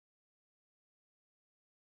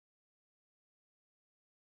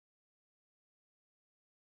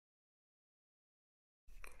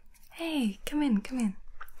Hey, come in, come in.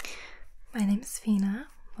 My name is Fina.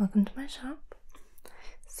 Welcome to my shop.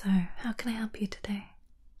 So, how can I help you today?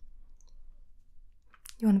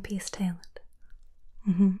 You want a piece tailored?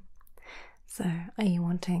 So, are you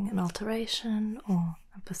wanting an alteration or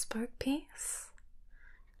a bespoke piece?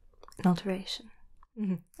 An alteration.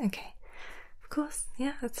 Okay. Of course,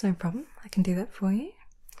 yeah, that's no problem. I can do that for you.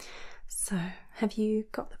 So, have you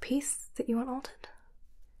got the piece that you want altered?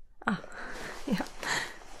 Ah, yeah.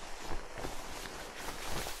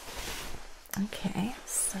 Okay,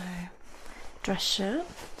 so dress shirt.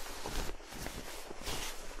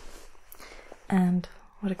 And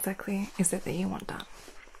what exactly is it that you want done?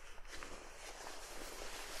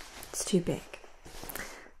 It's too big.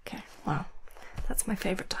 Okay, well, that's my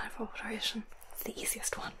favourite type of alteration. It's the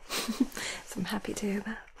easiest one. So I'm happy to hear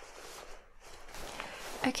that.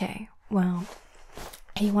 Okay, well,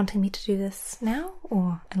 are you wanting me to do this now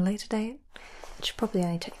or at a later date? It should probably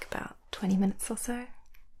only take about 20 minutes or so.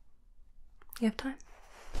 You have time?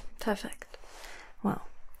 Perfect. Well,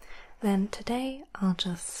 then today I'll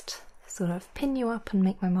just sort of pin you up and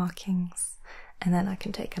make my markings, and then I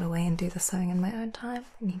can take it away and do the sewing in my own time,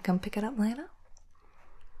 and you can come pick it up later.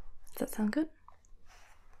 Does that sound good?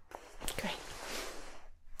 Great.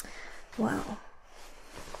 Well,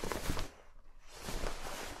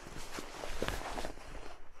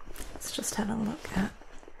 let's just have a look at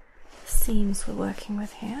the seams we're working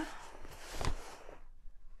with here.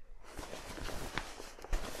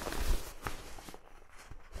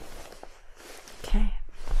 Okay,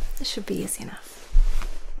 this should be easy enough.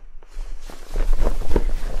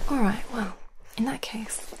 Alright, well, in that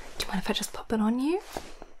case, do you mind if I just pop it on you?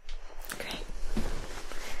 Great.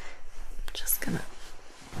 Just gonna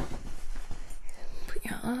put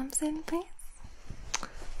your arms in, please.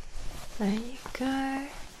 There you go.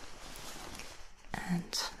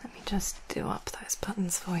 And let me just do up those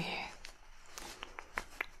buttons for you.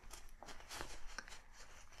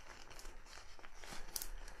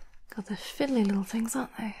 God, they're fiddly little things,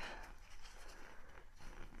 aren't they?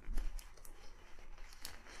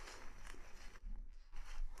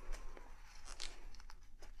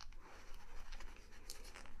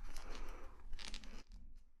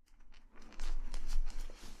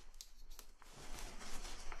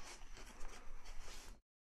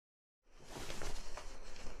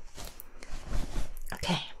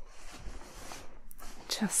 Okay.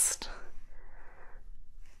 Just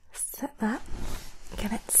set that.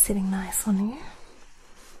 Get it sitting nice on you.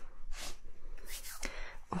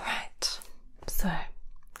 Alright, so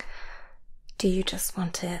do you just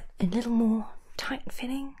want it a little more tight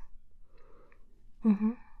fitting?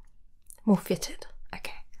 More fitted?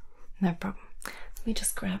 Okay, no problem. Let me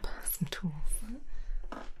just grab some tools.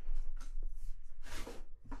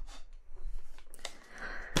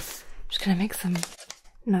 Just gonna make some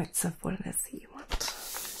notes of what it is that you want.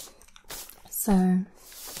 So,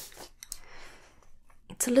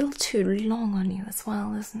 it's a little too long on you as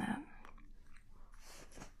well, isn't it?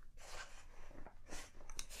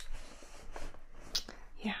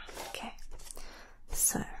 Yeah, okay.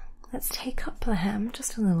 So, let's take up the hem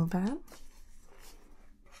just a little bit.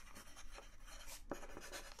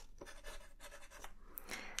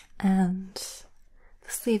 And the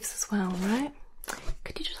sleeves as well, right?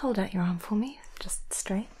 Could you just hold out your arm for me? Just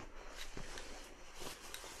straight.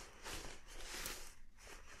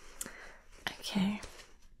 Okay.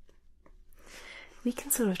 We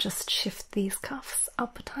can sort of just shift these cuffs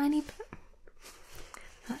up a tiny bit.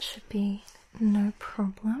 That should be no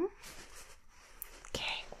problem.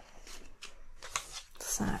 Okay.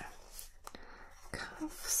 So,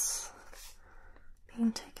 cuffs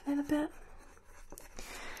being taken in a bit.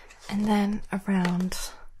 And then around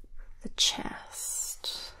the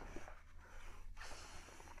chest.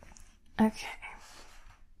 Okay.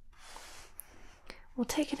 We'll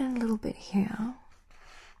take it in a little bit here.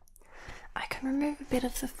 I can remove a bit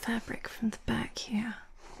of the fabric from the back here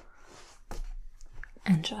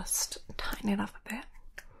and just tighten it up a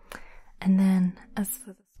bit. And then as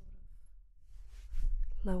for the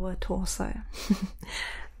lower torso,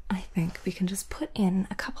 I think we can just put in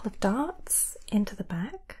a couple of darts into the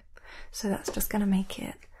back. So that's just going to make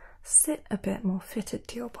it sit a bit more fitted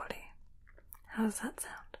to your body. How does that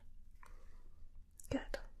sound?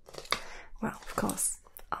 Good. Well, of course,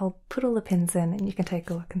 I'll put all the pins in and you can take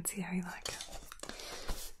a look and see how you like it.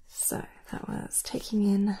 So that was taking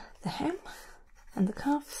in the hem and the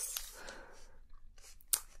cuffs,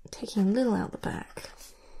 taking a little out the back,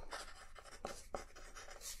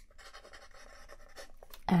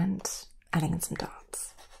 and adding in some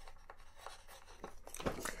darts.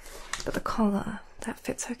 But the collar, that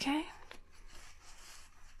fits okay?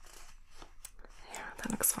 Yeah, that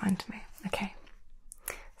that looks fine to me. Okay,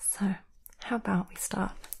 so how about we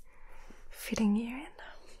start fitting you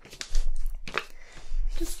in?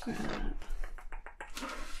 Just grab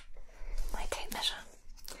my tape measure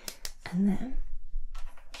and then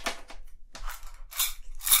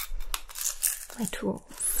my tools.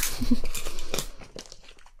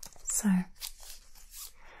 So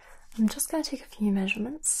I'm just going to take a few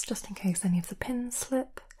measurements just in case any of the pins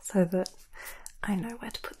slip so that I know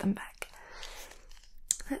where to put them back.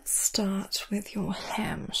 Let's start with your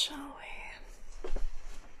hem, shall we?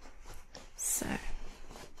 So,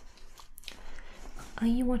 are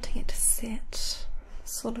you wanting it to sit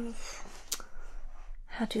sort of,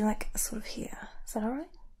 how do you like it, sort of here? Is that alright?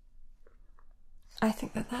 I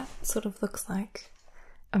think that that sort of looks like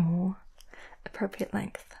a more appropriate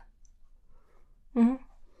length.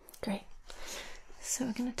 Great. So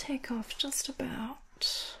we're going to take off just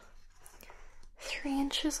about 3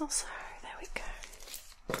 inches or so. There we go.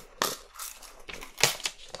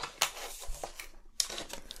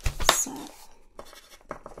 So,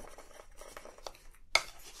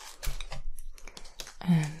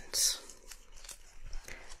 and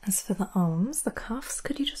as for the arms, the cuffs,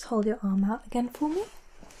 could you just hold your arm out again for me?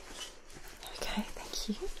 Okay, thank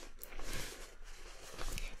you.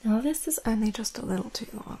 Now this is only just a little too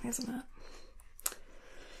long, isn't it?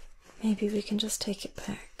 Maybe we can just take it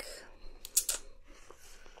back.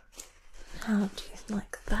 How do you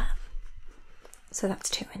like that? So that's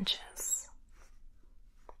 2 inches.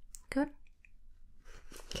 Good?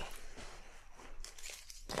 Okay.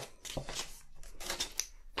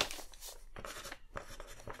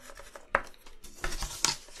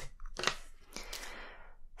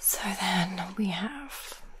 So then we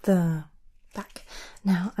have the back.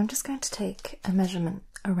 Now I'm just going to take a measurement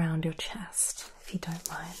around your chest, if you don't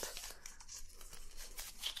mind.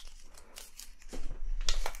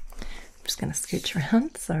 I'm just going to scooch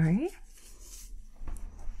around, sorry.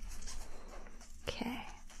 Okay.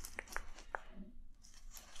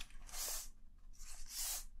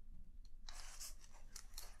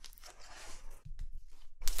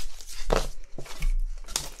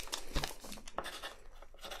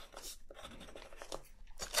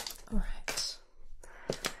 Alright.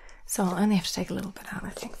 So I'll only have to take a little bit out, I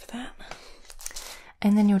think, for that.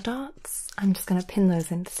 And then your darts, I'm just going to pin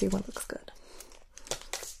those in to see what looks good.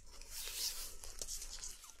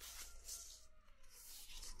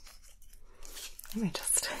 Let me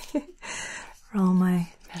just roll my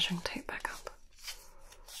measuring tape back up.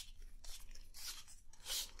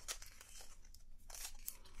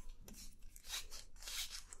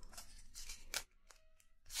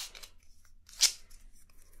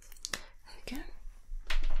 There we go.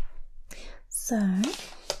 So,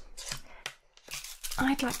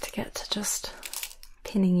 I'd like to get to just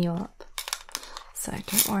pinning you up. So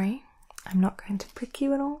don't worry, I'm not going to prick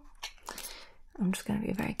you at all. I'm just going to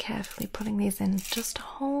be very carefully putting these in just to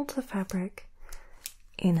hold the fabric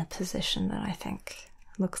in a position that I think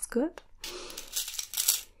looks good.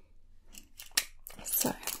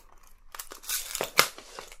 So,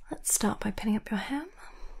 let's start by pinning up your hem.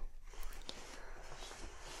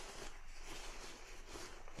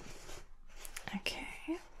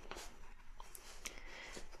 Okay.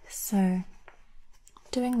 So,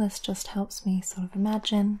 doing this just helps me sort of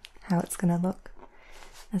imagine how it's going to look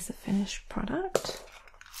as a finished product,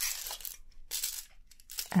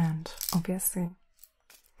 and obviously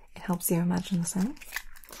it helps you imagine the same,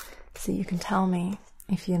 so you can tell me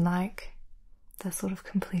if you like the sort of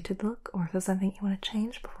completed look or if there's anything you want to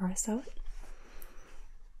change before I sew it.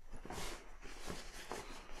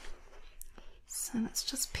 So let's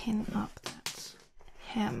just pin up that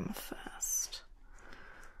hem first.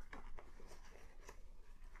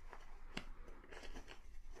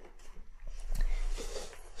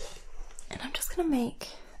 And I'm just going to make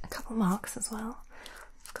a couple marks as well.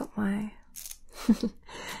 I've got my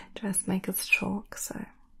dressmaker's chalk, so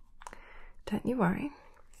don't you worry.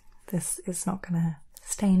 This is not going to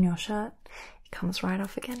stain your shirt. It comes right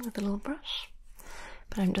off again with a little brush.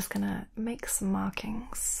 But I'm just going to make some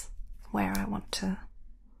markings where I want to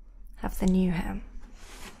have the new hem.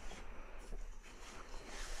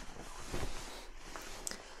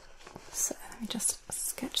 So let me just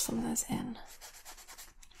sketch some of those in.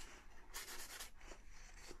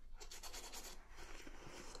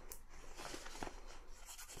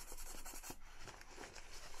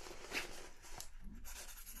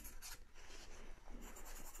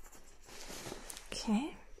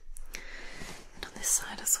 Okay, and on this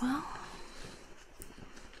side as well.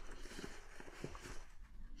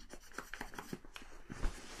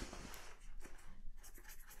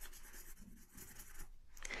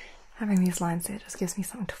 Having these lines there just gives me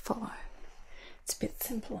something to follow. It's a bit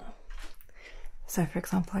simpler. So for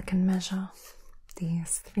example, I can measure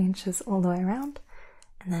these 3 inches all the way around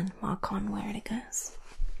and then mark on where it goes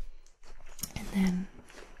and then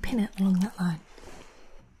pin it along that line.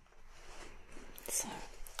 So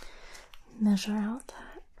measure out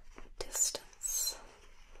that distance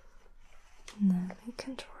and then we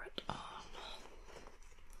can draw it on.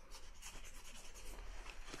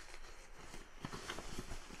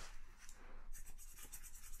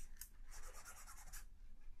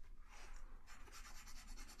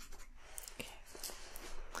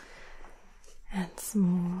 And some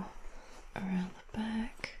more around the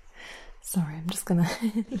back. Sorry, I'm just gonna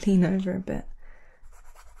lean over a bit.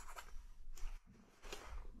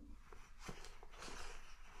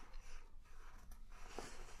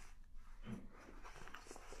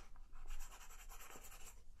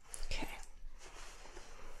 Okay.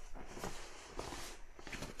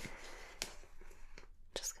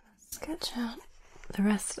 Just gonna sketch out the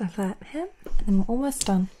rest of that hem, and then we're almost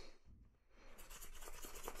done.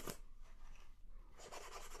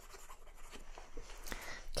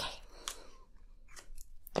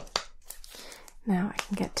 Now I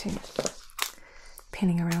can get to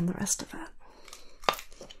pinning around the rest of that.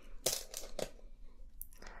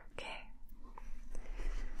 Okay,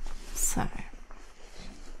 so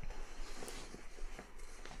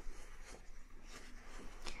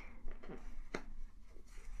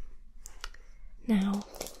now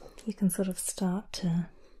you can sort of start to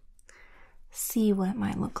see what it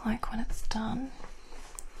might look like when it's done.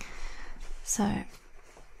 So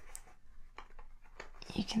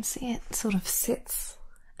you can see it sort of sits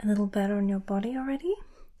a little better on your body already.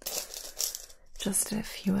 Just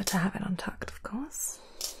if you were to have it untucked, of course.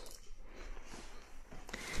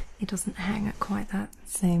 It doesn't hang at quite that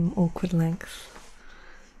same awkward length.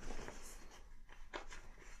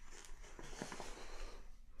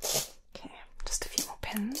 Okay, just a few more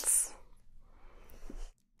pins.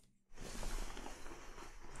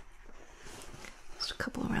 Just a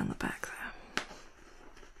couple around the back there.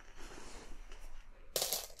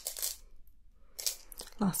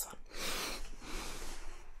 Last one.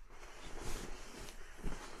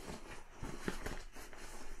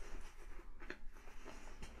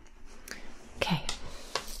 Okay.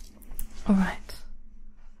 All right.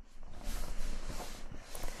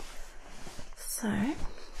 So,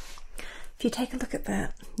 if you take a look at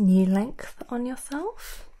that new length on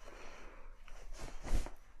yourself,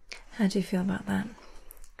 how do you feel about that?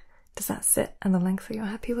 Does that sit at the length that you're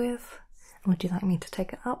happy with? Or would you like me to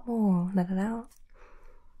take it up more or let it out?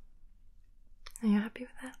 Are you happy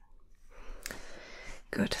with that?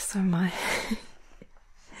 Good, so am I. I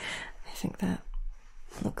think that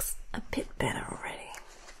looks a bit better already.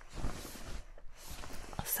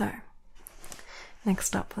 So,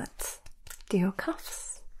 next up, let's do your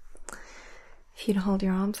cuffs. If you'd hold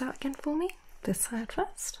your arms out again for me, this side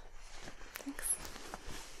first. Thanks.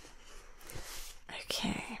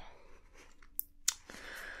 Okay.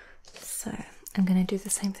 So, I'm going to do the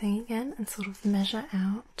same thing again and sort of measure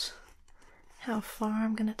out how far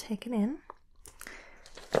I'm going to take it in,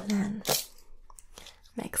 and then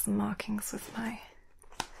make some markings with my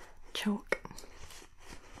chalk.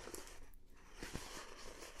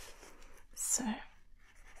 So, what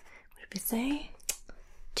did we say?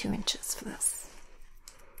 2 inches for this.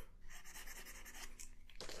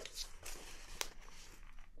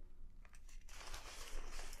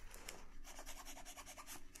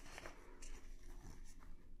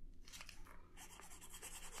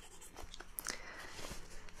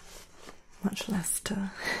 Much less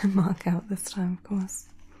to mark out this time, of course.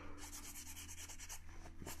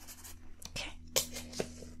 Okay.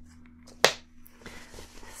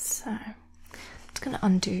 So, I'm just going to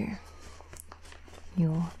undo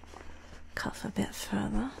your cuff a bit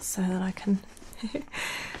further so that I can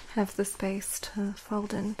have the space to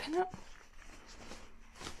fold and pin it.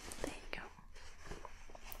 There you go.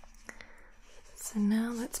 So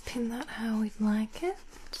now let's pin that how we'd like it.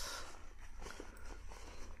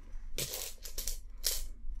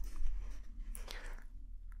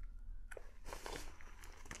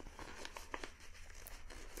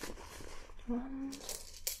 One,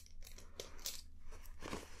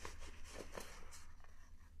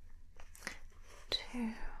 two.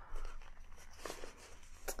 I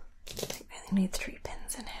think we only need 3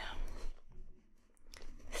 pins in here.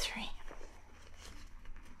 3.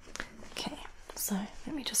 Okay, so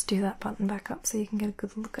let me just do that button back up so you can get a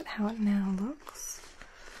good look at how it now looks.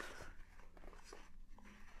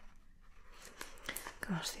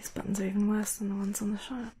 Gosh, these buttons are even worse than the ones on the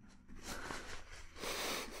shirt.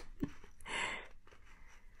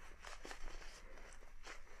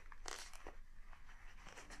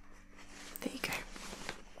 There you go.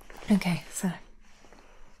 Okay, so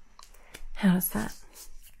how does that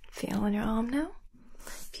feel on your arm now?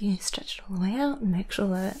 If you stretch it all the way out and make sure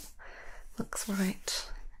that it looks right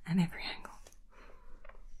at every angle.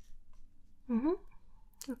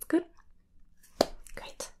 That's good.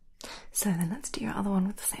 Great. So then let's do your other one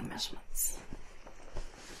with the same measurements.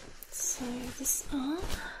 So this arm,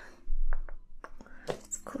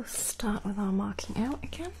 let's of course start with our marking out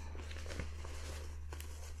again.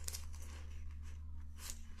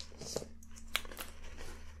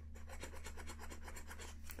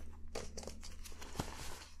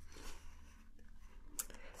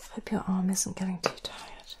 Hope your arm isn't getting too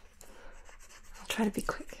tired. I'll try to be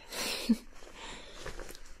quick.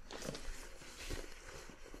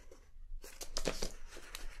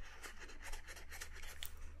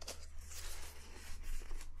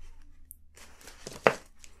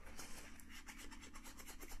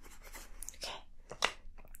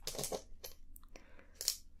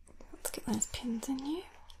 Those pins in you.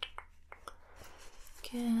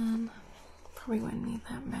 Again, probably won't need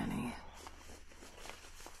that many.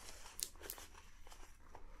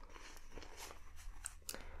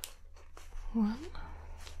 One.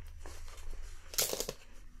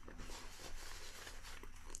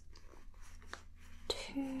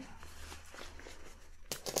 Two.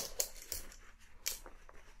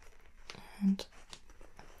 And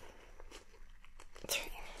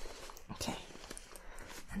three. Okay.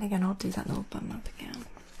 And again, I'll do that little bum up again,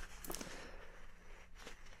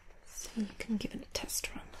 so you can give it a test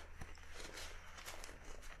run.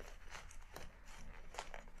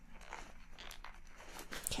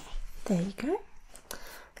 Okay, there you go.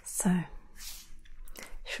 So,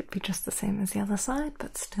 should be just the same as the other side,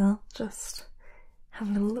 but still, just have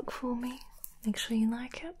a little look for me. Make sure you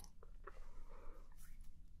like it.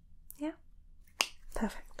 Yeah?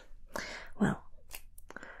 Perfect. Well,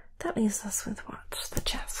 that leaves us with what? The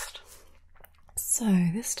chest. So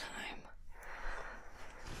this time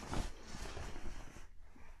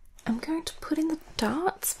I'm going to put in the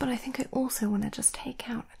darts, but I think I also want to just take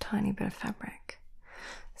out a tiny bit of fabric.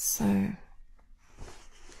 So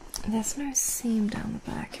there's no seam down the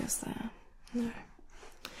back, is there? No.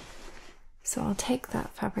 So I'll take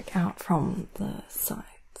that fabric out from the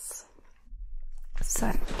sides.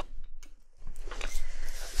 So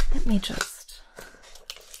let me just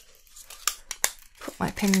put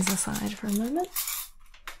my pins aside for a moment,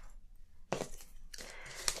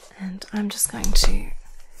 and I'm just going to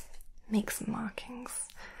make some markings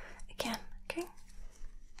again, okay?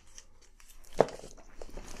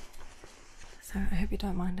 So I hope you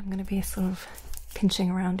don't mind, I'm going to be sort of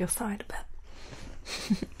pinching around your side a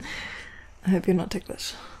bit. I hope you're not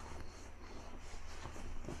ticklish.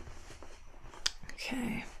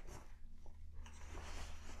 Okay.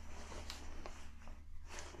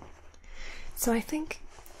 So I think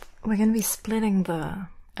we're going to be splitting the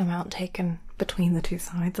amount taken between the two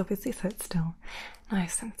sides, obviously, so it's still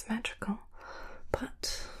nice and symmetrical.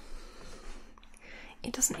 But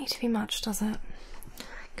it doesn't need to be much, does it?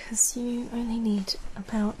 Because you only need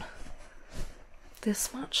about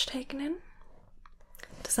this much taken in.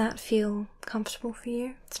 Does that feel comfortable for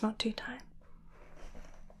you? It's not too tight?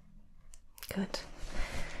 Good.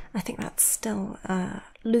 I think that's still a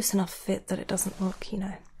loose enough fit that it doesn't look, you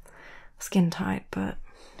know, skin tight, but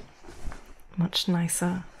much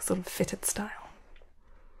nicer sort of fitted style.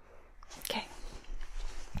 Okay,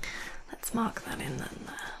 let's mark that in then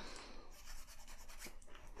there.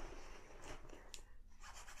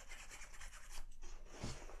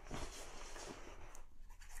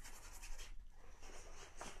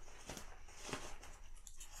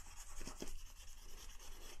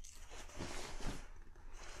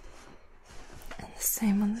 And the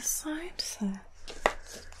same on this side, so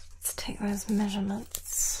let's take those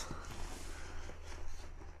measurements.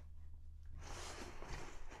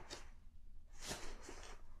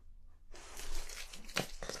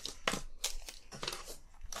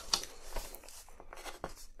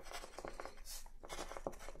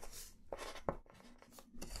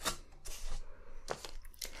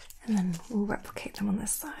 And then we'll replicate them on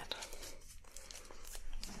this side.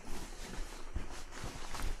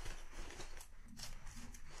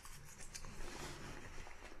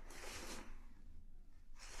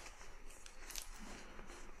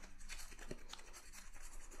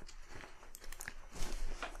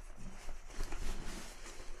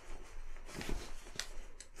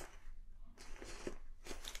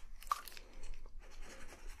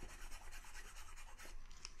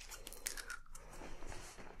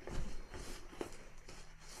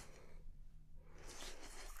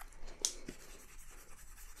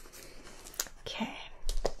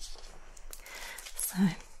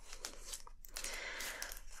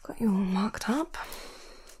 marked up.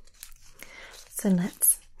 So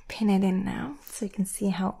let's pin it in now so you can see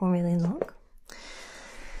how it will really look.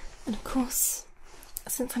 And of course,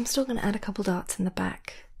 since I'm still going to add a couple darts in the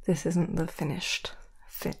back, this isn't the finished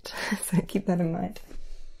fit, so keep that in mind.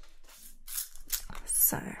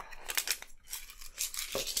 So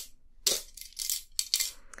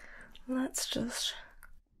let's just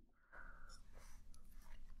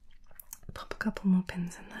pop a couple more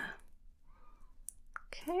pins in there.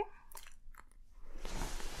 Okay.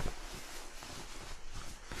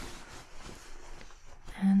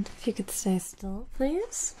 And if you could stay still,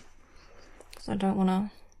 please, because I don't want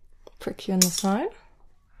to prick you in the side.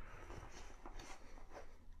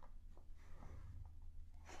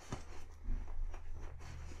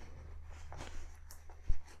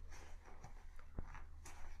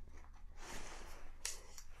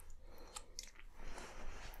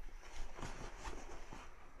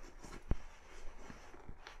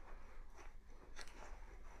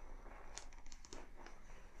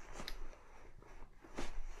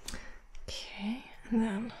 And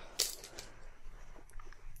then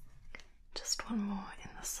just one more in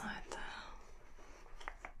the side there.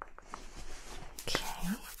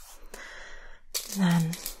 Okay.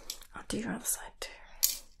 Then I'll do your other side too.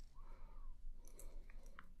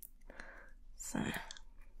 So.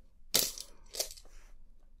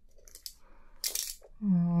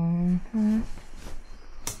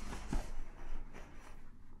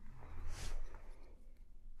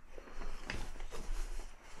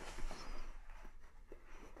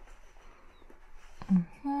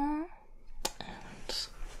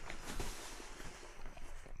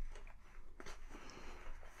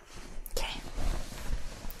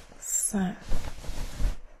 So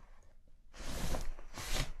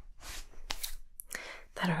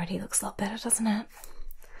that already looks a lot better, doesn't it?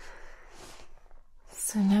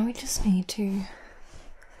 So now we just need to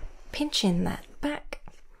pinch in that back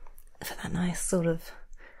for that nice sort of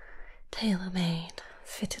tailor-made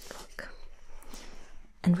fitted look.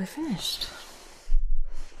 And we're finished.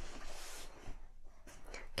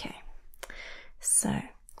 Okay, so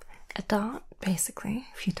a dart, basically,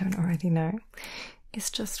 if you don't already know, is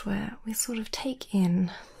just where we sort of take in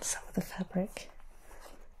some of the fabric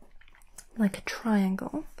like a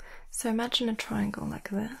triangle. So imagine a triangle like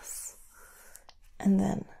this, and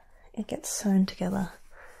then it gets sewn together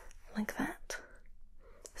like that.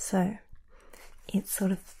 So it's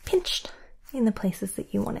sort of pinched in the places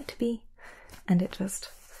that you want it to be, and it just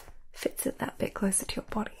fits it that bit closer to your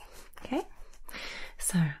body. Okay,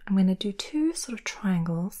 so I'm going to do two sort of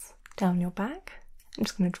triangles down your back. I'm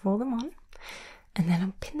just going to draw them on, and then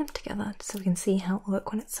I'll pin them together so we can see how it will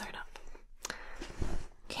look when it's sewed up.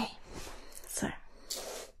 Okay, so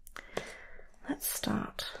let's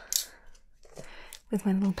start with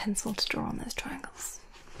my little pencil to draw on those triangles.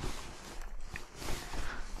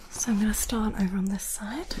 So I'm going to start over on this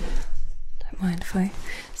side. Don't mind if I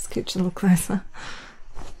scooch a little closer.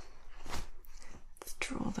 Let's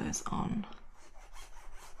draw those on.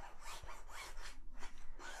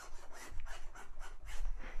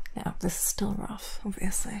 Now, this is still rough,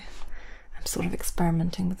 obviously. I'm sort of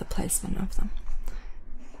experimenting with the placement of them.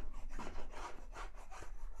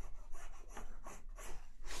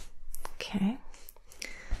 Okay.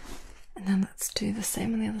 And then let's do the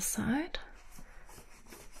same on the other side.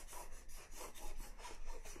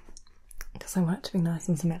 Because I want it to be nice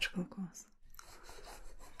and symmetrical, of course.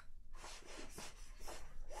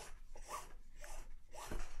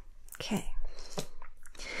 Okay.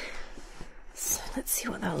 So let's see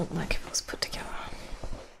what that would look like if it was put together.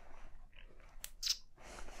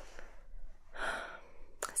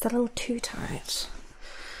 Is that a little too tight?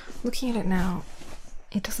 Looking at it now,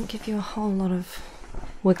 it doesn't give you a whole lot of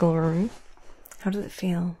wiggle room. How does it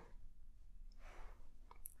feel?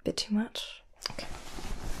 A bit too much? Okay.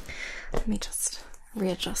 Let me just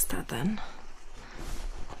readjust that then.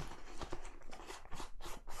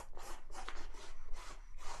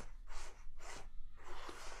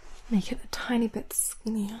 Make it a tiny bit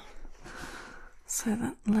skinnier so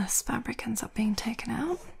that less fabric ends up being taken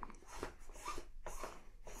out.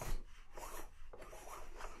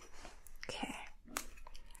 Okay.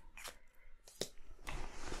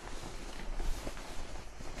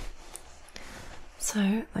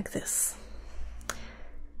 So, like this.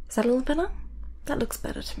 Is that a little better? That looks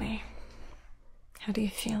better to me. How do you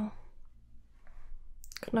feel?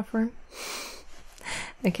 Got enough room?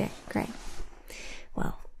 Okay, great.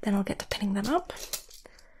 Well, then I'll get to pinning that up,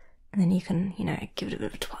 and then you can, you know, give it a bit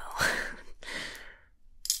of a twirl.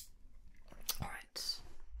 Alright.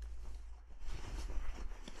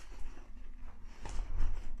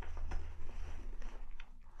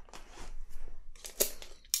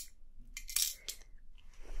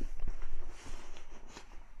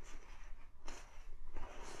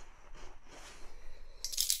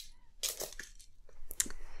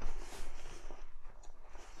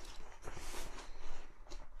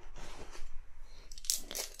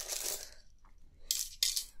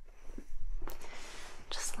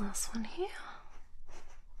 last one here.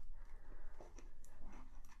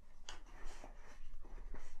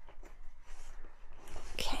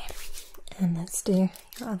 Okay, and let's do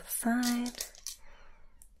your other side.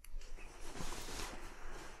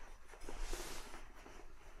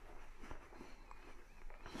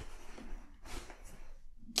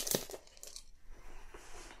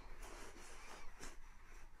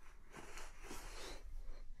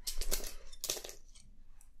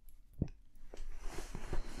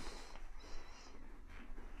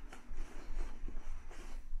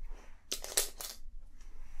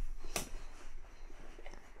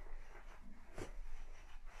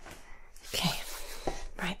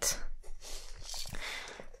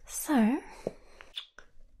 So,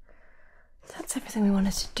 that's everything we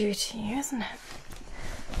wanted to do to you, isn't it?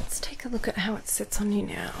 Let's take a look at how it sits on you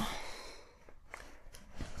now.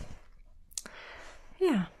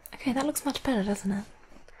 Yeah, okay, that looks much better, doesn't it?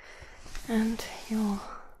 And your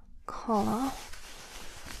collar.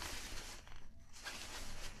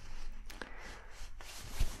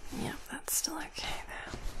 Yeah, that's still okay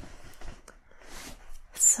there.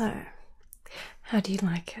 So, how do you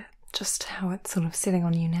like it? Just how it's sort of sitting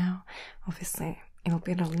on you now. Obviously, it'll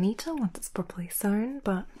be a little neater once it's properly sewn,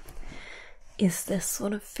 but is this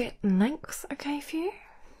sort of fit and length okay for you?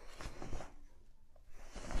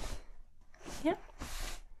 Yeah?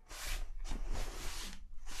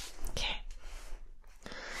 Okay.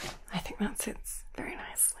 I think that sits very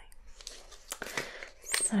nicely.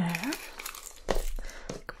 So, I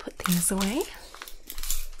can put these away.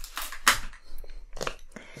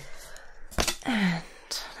 And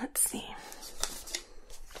let's see.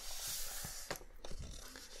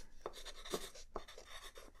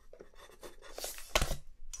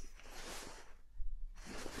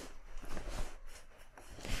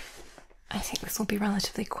 I think this will be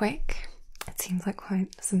relatively quick. It seems like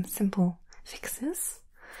quite some simple fixes.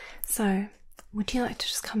 So, would you like to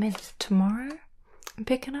just come in tomorrow and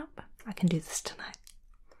pick it up? I can do this tonight.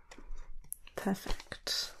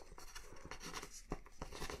 Perfect.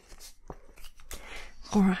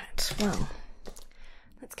 Alright, well,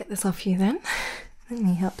 let's get this off you then. Let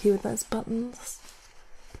me help you with those buttons.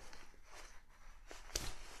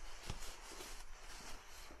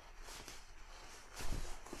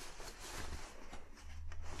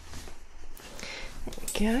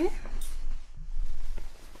 There we go.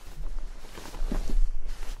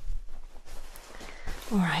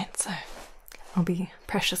 Alright, so I'll be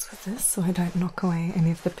precious with this so I don't knock away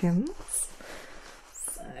any of the pins.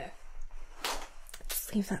 So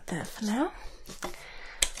let's leave that there for now.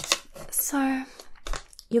 So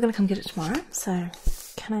you're going to come get it tomorrow, so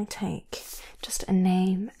can I take just a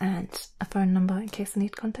name and a phone number in case I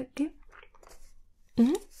need to contact you?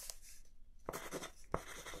 And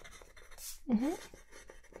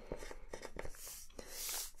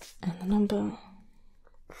the number.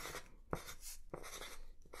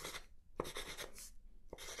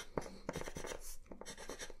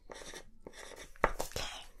 Okay.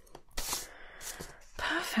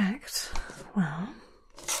 Perfect. Well,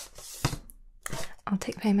 I'll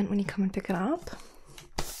take payment when you come and pick it up.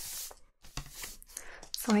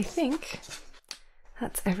 So I think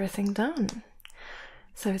that's everything done.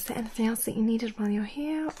 So is there anything else that you needed while you're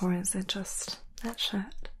here, or is it just that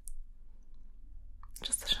shirt?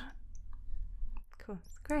 Just the shirt? Of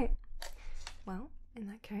course, great. Well, in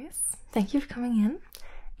that case, thank you for coming in,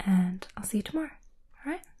 and I'll see you tomorrow,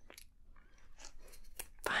 alright?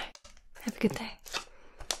 Bye. Have a good day.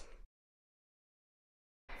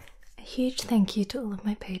 A huge thank you to all of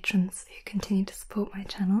my patrons who continue to support my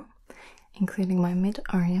channel, including my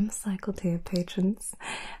mid-REM cycle tier patrons,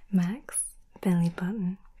 Max, Belly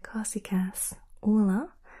Button, Cassie Cass,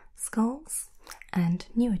 Orla, Skulls, and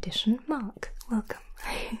new addition Mark. Welcome.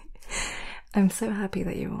 I'm so happy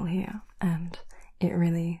that you're all here, and it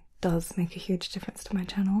really does make a huge difference to my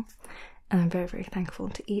channel, and I'm very, very thankful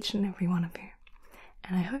to each and every one of you.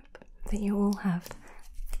 And I hope that you all have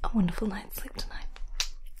a wonderful night's sleep tonight.